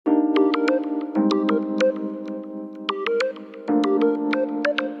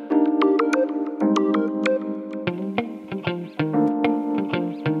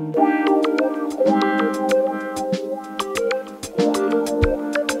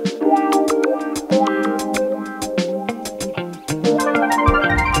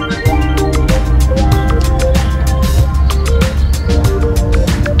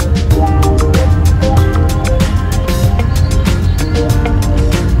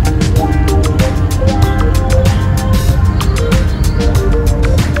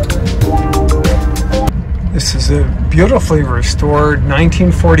beautifully restored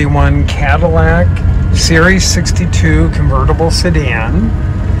 1941 Cadillac Series 62 convertible sedan.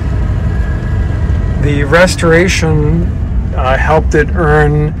 The restoration helped it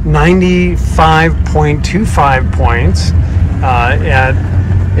earn 95.25 points at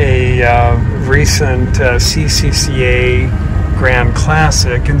a recent CCCA Grand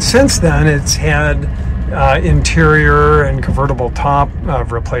Classic, and since then it's had interior and convertible top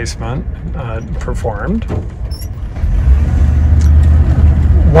replacement performed.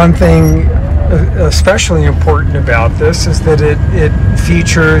 One thing especially important about this is that it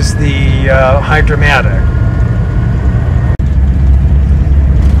features the Hydramatic.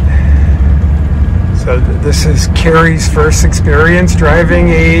 So this is Carrie's first experience driving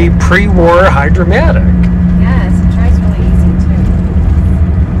a pre-war Hydramatic. Yes, it drives really easy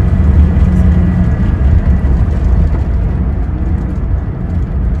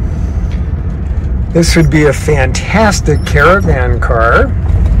too. This would be a fantastic caravan car.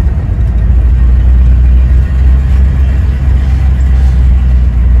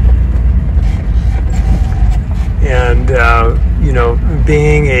 And you know,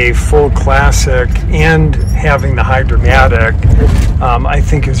 being a full classic and having the Hydramatic, I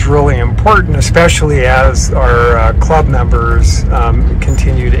think is really important, especially as our club members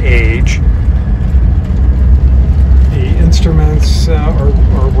continue to age. The instruments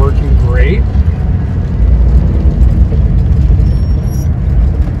are working great.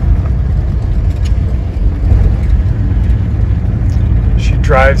 She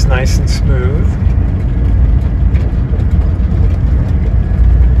drives nice and smooth.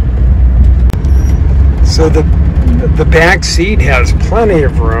 So the back seat has plenty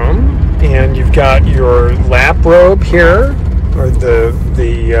of room, and you've got your lap robe here, or the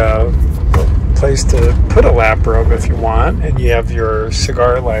place to put a lap robe if you want, and you have your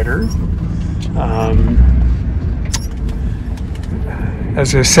cigar lighter.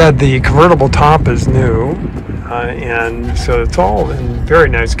 As I said, the convertible top is new, and so it's all in very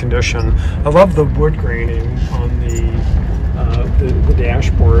nice condition. I love the wood graining on the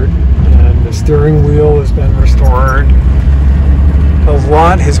dashboard, and the steering wheel has been restored. A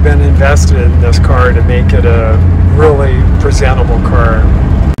lot has been invested in this car to make it a really presentable car.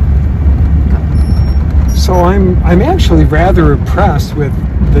 So I'm actually rather impressed with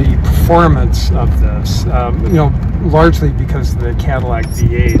the performance of this, you know, largely because of the Cadillac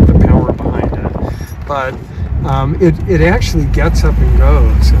V8, the power behind it, but it actually gets up and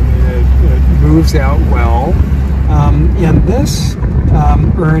goes. I mean, it moves out well. And this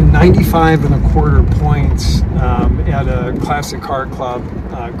earned 95.25 points at a Classic Car Club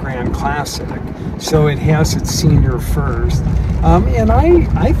Grand Classic, so it has its senior first. And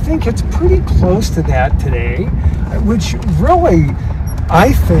I think it's pretty close to that today, which really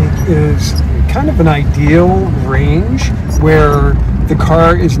I think is kind of an ideal range where the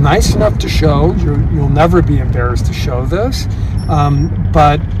car is nice enough to show. You'll never be embarrassed to show this.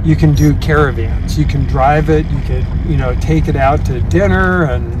 But you can do caravans. You can drive it. You could, you know, take it out to dinner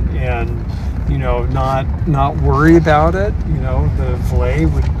and you know, not worry about it. You know, the valet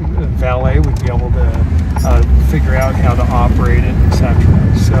would be able to figure out how to operate it, etc.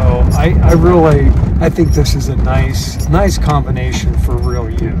 So I think this is a nice combination for real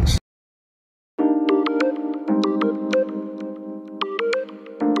use.